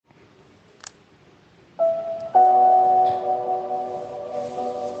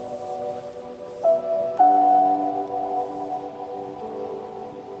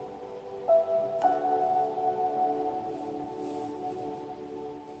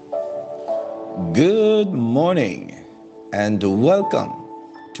Good morning and welcome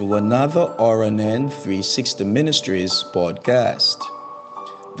to another RNN 360 Ministries podcast.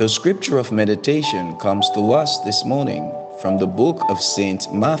 The scripture of meditation comes to us this morning from the book of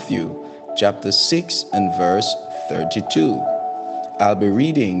St. Matthew, chapter 6 and verse 32. I'll be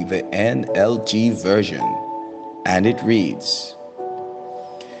reading the NLT version, and it reads,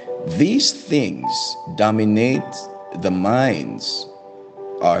 "These things dominate the minds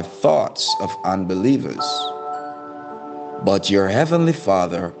are thoughts of unbelievers, but your heavenly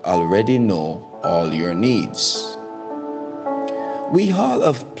Father already know all your needs." We all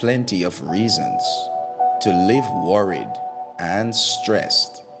have plenty of reasons to live worried and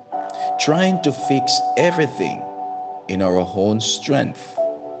stressed, trying to fix everything in our own strength.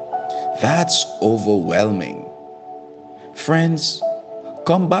 That's overwhelming. Friends,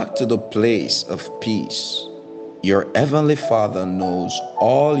 come back to the place of peace. Your heavenly Father knows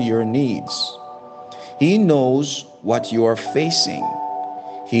all your needs. He knows what you are facing.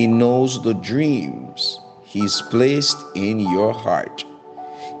 He knows the dreams He's placed in your heart.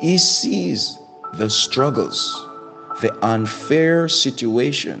 He sees the struggles, the unfair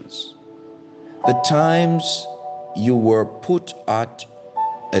situations, the times you were put at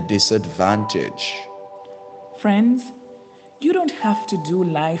a disadvantage. Friends, you don't have to do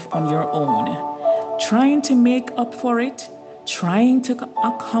life on your own, trying to make up for it, trying to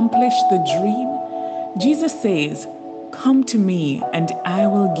accomplish the dream. Jesus says, "Come to me and I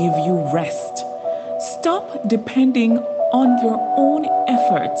will give you rest." Stop depending on your own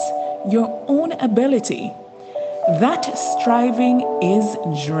efforts, your own ability. That striving is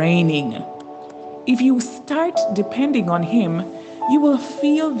draining. If you start depending on Him, you will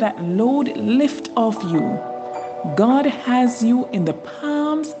feel that load lift off you. God has you in the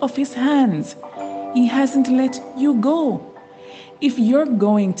palms of His hands. He hasn't let you go. If you're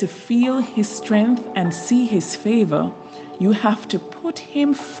going to feel His strength and see His favor, you have to put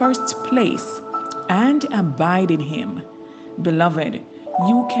Him first place and abide in Him. Beloved,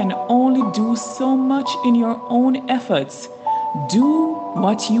 you can only do so much in your own efforts. Do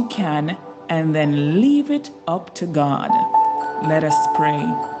what you can and then leave it up to God. Let us pray.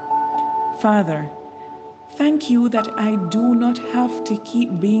 Father, thank you that I do not have to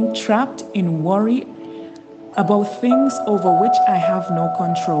keep being trapped in worry about things over which I have no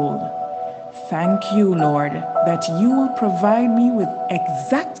control. Thank you, Lord, that you will provide me with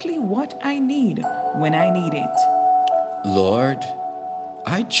exactly what I need when I need it. Lord,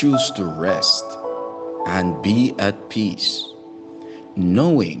 I choose to rest and be at peace,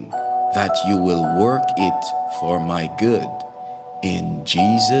 knowing that you will work it for my good. In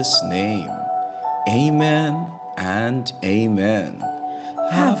Jesus' name, amen and amen.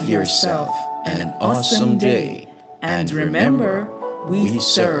 Have yourself an awesome day. And remember, we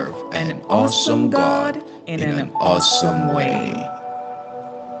serve an awesome God in an awesome way.